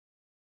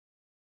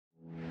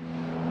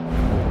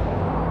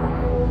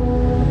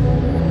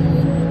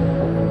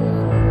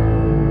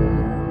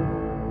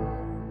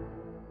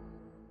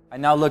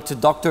now look to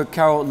Dr.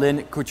 Carol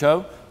Lynne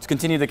Curchoe to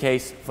continue the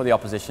case for the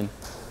opposition.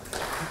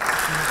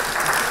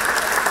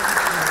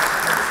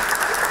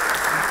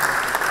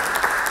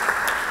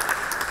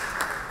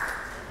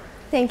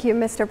 Thank you,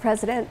 Mr.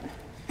 President.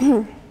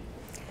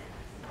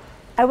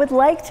 I would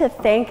like to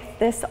thank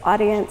this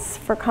audience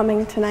for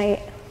coming tonight.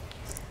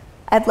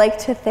 I'd like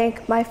to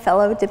thank my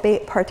fellow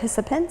debate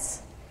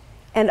participants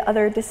and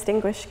other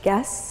distinguished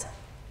guests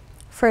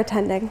for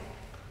attending.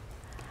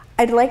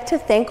 I'd like to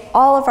thank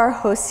all of our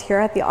hosts here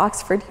at the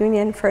Oxford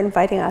Union for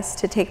inviting us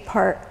to take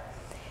part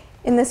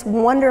in this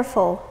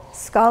wonderful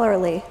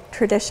scholarly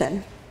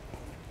tradition.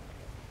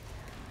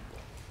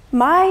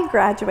 My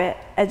graduate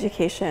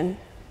education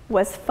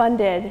was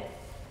funded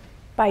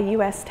by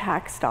US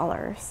tax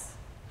dollars.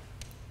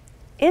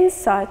 In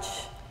such,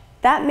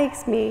 that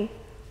makes me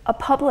a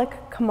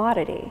public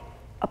commodity,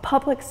 a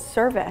public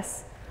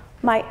service.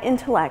 My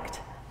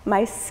intellect,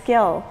 my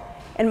skill,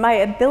 and my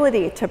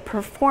ability to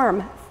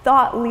perform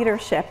thought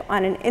leadership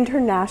on an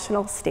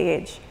international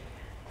stage,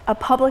 a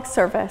public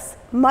service,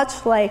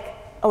 much like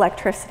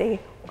electricity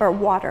or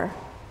water.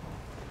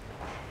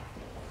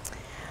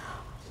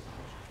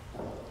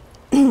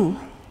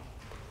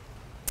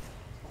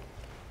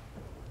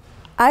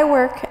 I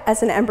work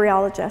as an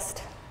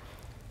embryologist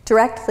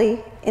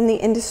directly in the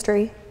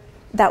industry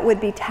that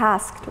would be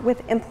tasked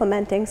with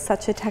implementing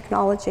such a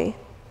technology.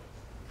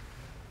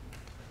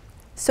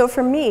 So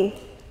for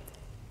me,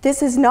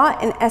 this is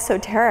not an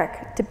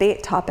esoteric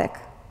debate topic.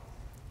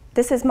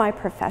 This is my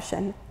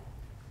profession.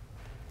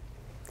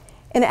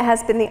 And it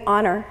has been the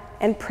honor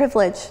and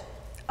privilege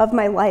of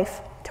my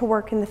life to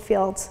work in the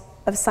fields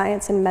of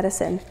science and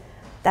medicine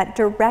that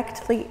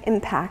directly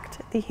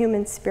impact the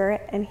human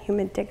spirit and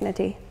human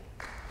dignity.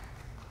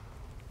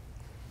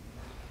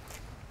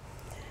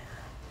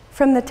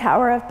 From the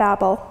Tower of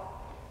Babel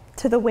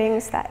to the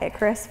wings that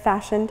Icarus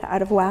fashioned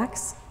out of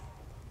wax,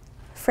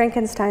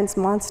 Frankenstein's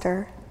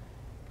monster,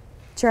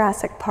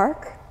 Jurassic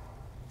Park,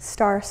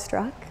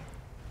 Starstruck,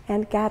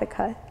 and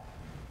Gattaca,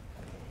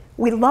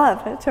 we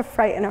love to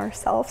frighten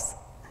ourselves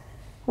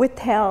with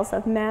tales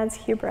of man's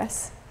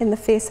hubris in the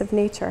face of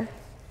nature.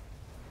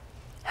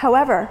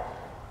 However,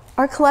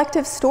 our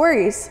collective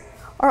stories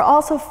are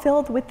also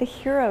filled with the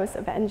heroes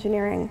of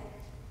engineering: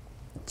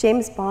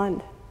 James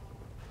Bond,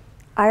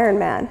 Iron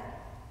Man,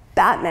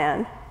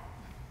 Batman.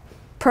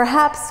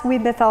 Perhaps we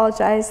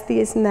mythologize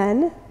these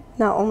men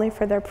not only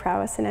for their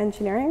prowess in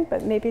engineering,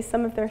 but maybe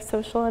some of their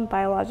social and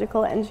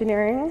biological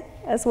engineering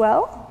as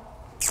well.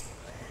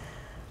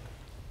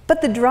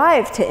 But the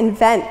drive to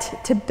invent,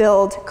 to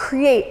build,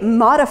 create,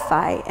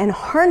 modify, and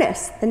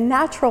harness the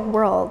natural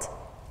world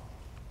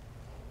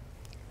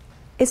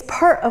is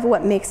part of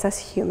what makes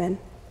us human.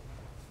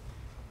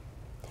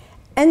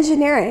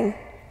 Engineering,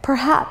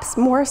 perhaps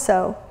more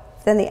so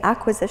than the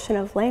acquisition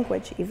of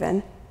language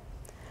even,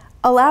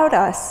 allowed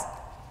us,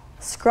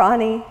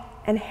 scrawny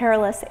and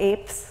hairless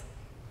apes,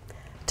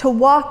 to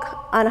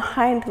walk on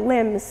hind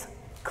limbs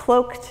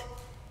cloaked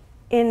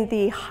in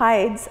the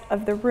hides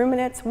of the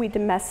ruminants we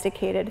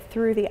domesticated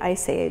through the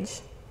Ice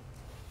Age.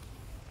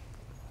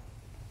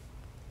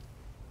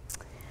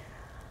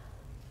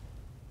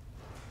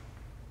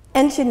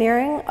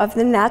 Engineering of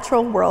the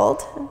natural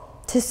world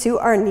to suit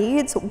our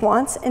needs,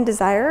 wants, and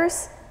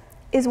desires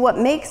is what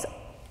makes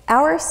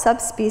our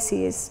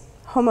subspecies,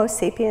 Homo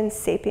sapiens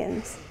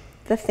sapiens,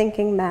 the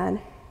thinking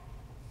man.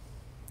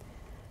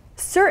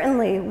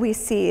 Certainly, we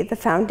see the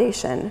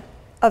foundation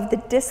of the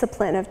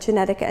discipline of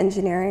genetic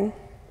engineering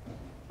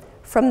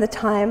from the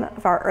time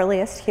of our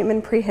earliest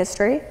human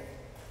prehistory,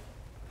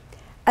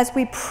 as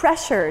we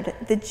pressured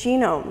the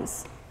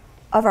genomes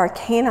of our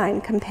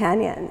canine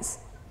companions,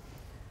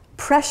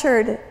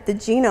 pressured the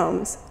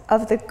genomes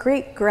of the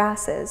great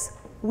grasses,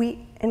 wheat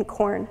and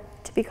corn,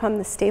 to become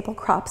the staple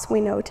crops we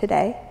know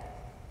today.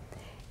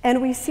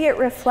 And we see it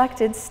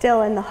reflected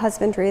still in the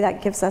husbandry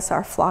that gives us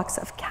our flocks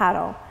of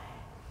cattle,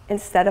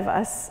 instead of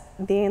us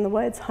being in the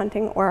woods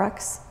hunting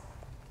aurochs.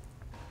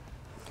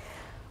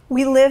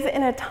 We live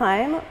in a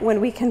time when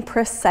we can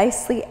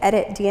precisely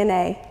edit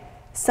DNA,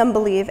 some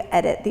believe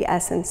edit the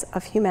essence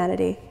of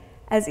humanity,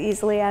 as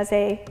easily as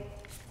a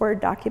Word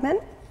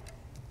document.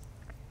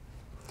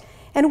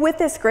 And with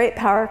this great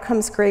power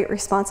comes great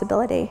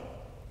responsibility.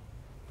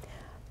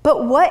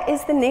 But what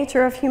is the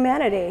nature of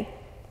humanity?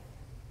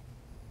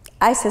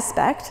 I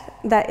suspect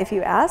that if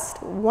you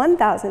asked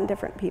 1,000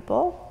 different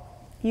people,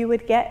 you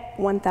would get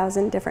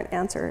 1,000 different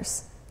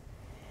answers.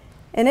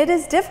 And it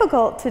is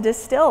difficult to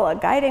distill a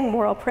guiding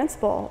moral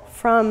principle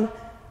from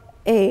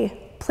a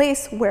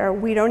place where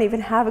we don't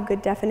even have a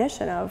good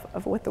definition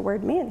of what the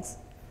word means.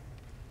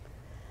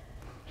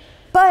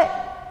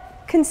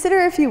 But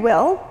consider, if you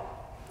will,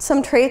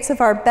 some traits of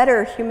our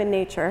better human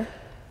nature: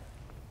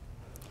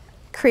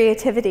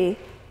 creativity,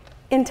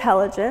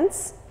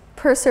 intelligence,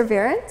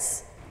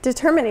 perseverance,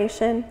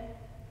 determination,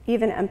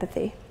 even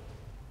empathy.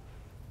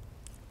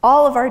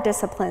 All of our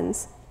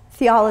disciplines,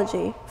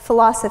 theology,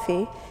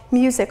 philosophy,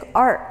 music,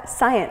 art,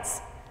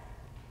 science,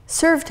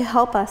 serve to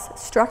help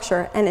us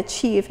structure and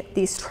achieve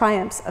these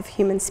triumphs of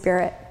human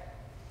spirit.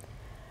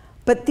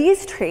 But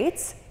these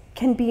traits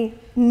can be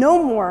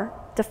no more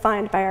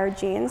defined by our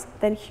genes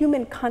than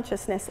human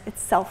consciousness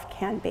itself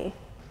can be.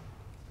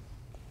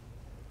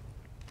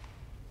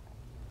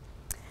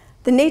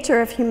 The nature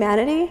of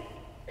humanity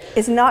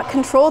is not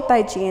controlled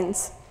by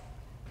genes,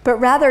 but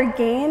rather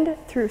gained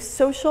through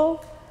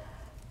social,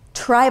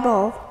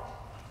 tribal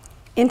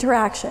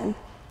interaction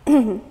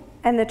and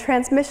the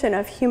transmission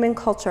of human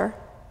culture.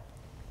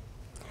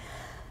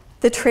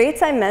 The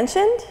traits I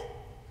mentioned,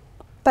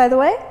 by the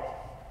way,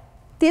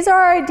 these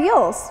are our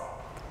ideals,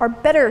 our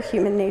better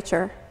human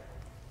nature.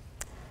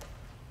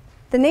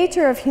 The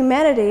nature of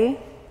humanity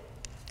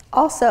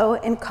also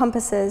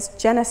encompasses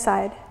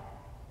genocide,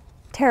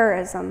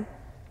 terrorism,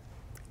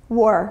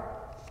 war,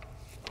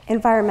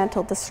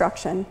 environmental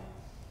destruction,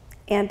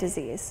 and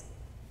disease.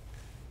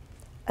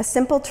 A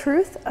simple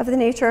truth of the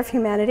nature of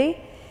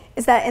humanity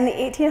is that in the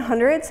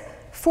 1800s,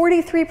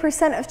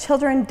 43% of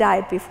children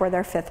died before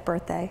their 5th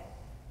birthday.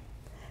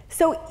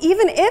 So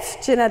even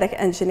if genetic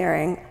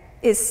engineering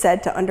is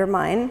said to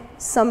undermine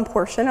some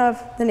portion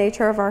of the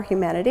nature of our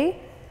humanity,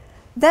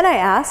 then I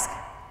ask,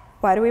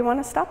 why do we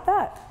want to stop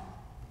that?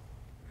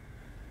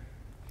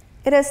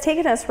 It has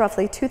taken us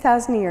roughly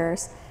 2,000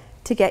 years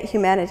to get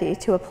humanity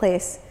to a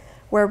place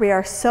where we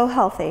are so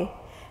healthy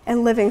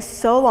and living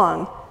so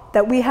long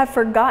that we have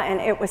forgotten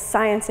it was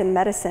science and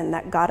medicine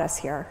that got us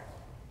here.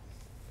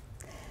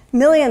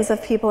 Millions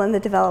of people in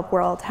the developed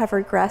world have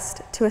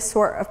regressed to a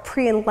sort of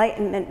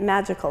pre-Enlightenment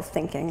magical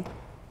thinking,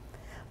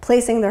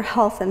 placing their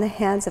health in the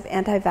hands of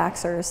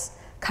anti-vaxxers,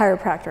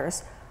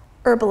 chiropractors,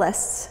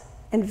 herbalists,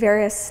 and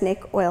various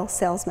snake oil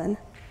salesmen.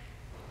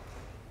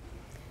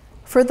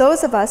 For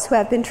those of us who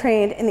have been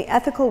trained in the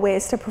ethical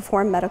ways to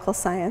perform medical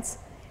science,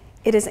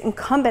 it is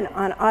incumbent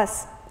on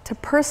us to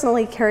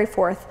personally carry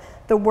forth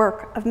the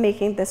work of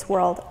making this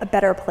world a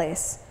better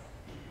place,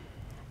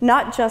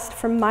 not just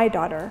for my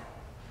daughter,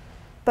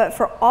 but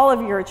for all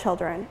of your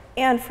children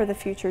and for the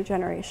future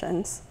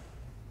generations.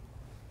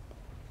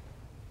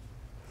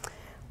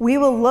 We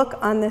will look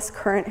on this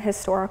current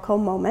historical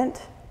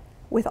moment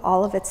with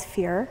all of its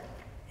fear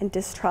and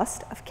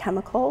distrust of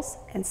chemicals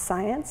and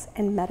science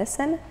and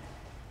medicine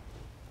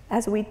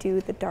as we do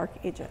the Dark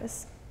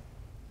Ages.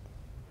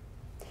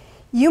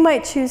 You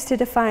might choose to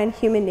define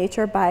human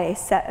nature by a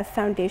set of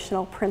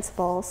foundational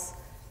principles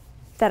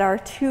that our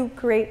two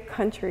great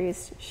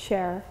countries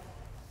share.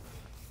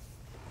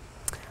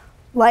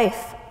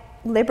 Life,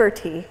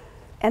 liberty,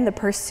 and the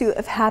pursuit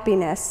of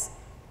happiness,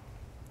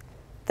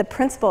 the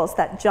principles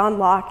that John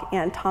Locke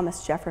and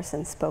Thomas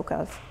Jefferson spoke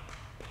of.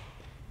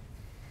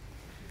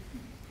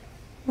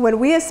 When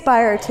we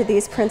aspire to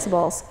these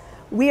principles,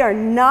 we are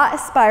not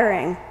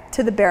aspiring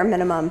to the bare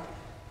minimum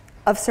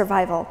of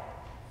survival.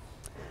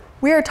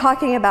 We are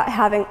talking about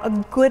having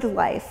a good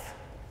life,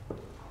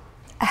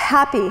 a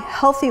happy,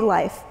 healthy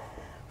life,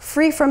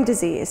 free from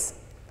disease,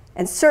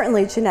 and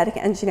certainly genetic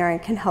engineering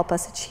can help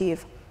us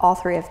achieve all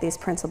three of these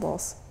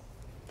principles.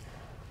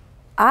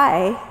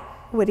 I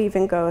would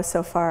even go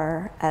so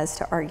far as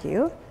to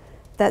argue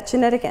that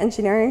genetic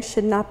engineering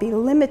should not be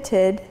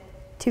limited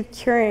to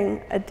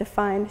curing a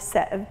defined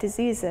set of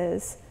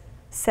diseases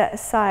set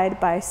aside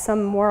by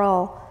some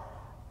moral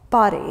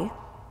body,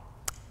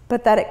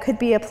 but that it could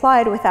be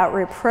applied without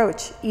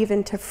reproach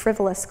even to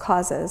frivolous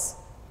causes.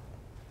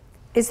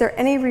 Is there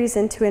any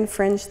reason to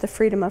infringe the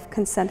freedom of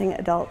consenting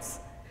adults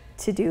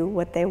to do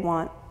what they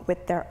want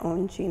with their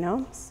own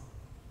genomes?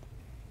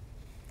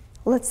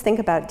 Let's think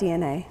about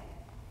DNA.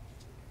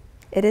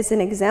 It is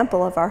an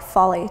example of our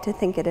folly to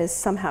think it is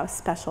somehow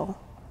special.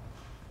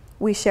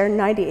 We share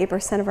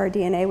 98% of our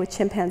DNA with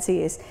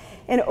chimpanzees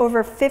and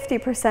over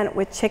 50%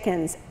 with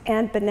chickens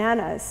and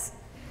bananas.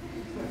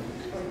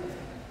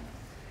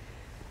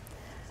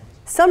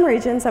 Some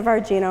regions of our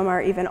genome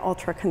are even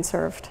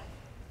ultra-conserved.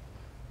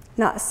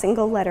 Not a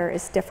single letter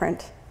is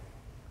different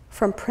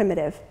from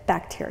primitive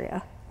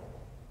bacteria.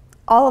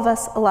 All of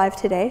us alive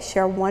today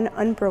share one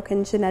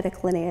unbroken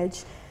genetic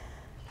lineage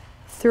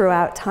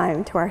throughout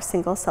time to our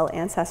single-cell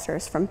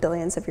ancestors from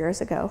billions of years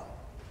ago.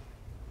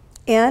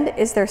 And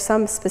is there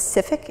some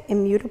specific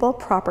immutable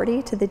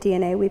property to the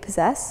DNA we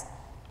possess?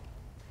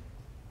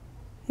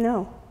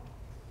 No.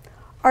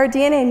 Our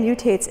DNA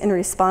mutates in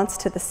response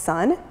to the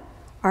sun,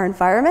 our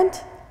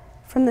environment,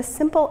 from the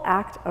simple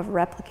act of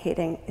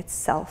replicating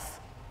itself.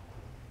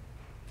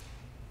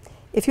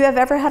 If you have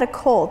ever had a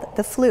cold,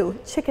 the flu,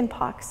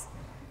 chickenpox,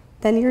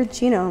 then your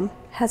genome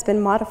has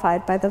been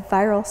modified by the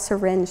viral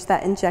syringe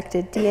that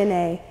injected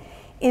DNA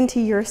into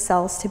your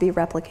cells to be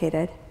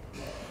replicated.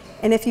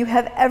 And if you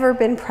have ever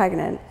been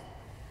pregnant,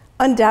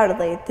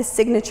 undoubtedly the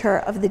signature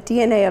of the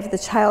DNA of the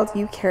child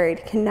you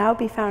carried can now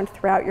be found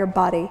throughout your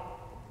body,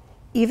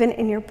 even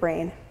in your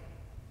brain.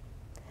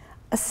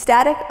 A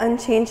static,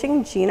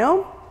 unchanging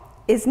genome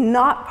is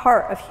not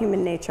part of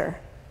human nature.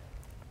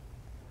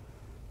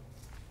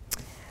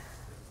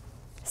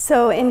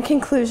 So in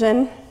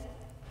conclusion,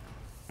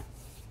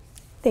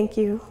 thank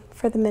you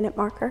for the minute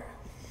marker.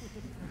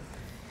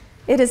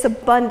 It is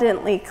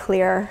abundantly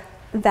clear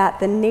that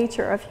the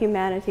nature of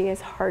humanity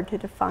is hard to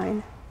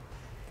define.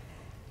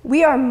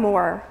 We are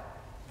more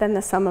than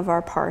the sum of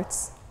our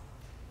parts.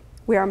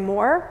 We are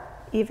more,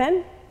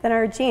 even, than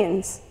our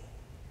genes.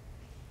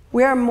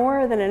 We are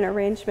more than an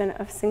arrangement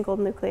of single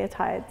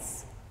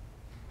nucleotides.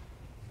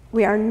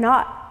 We are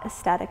not a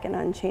static and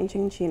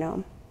unchanging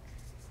genome.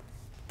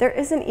 There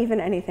isn't even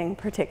anything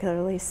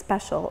particularly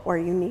special or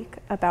unique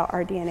about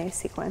our DNA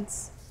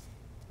sequence.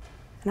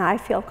 And I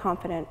feel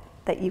confident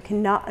that you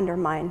cannot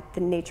undermine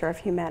the nature of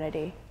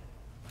humanity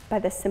by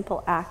the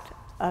simple act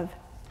of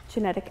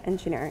genetic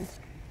engineering.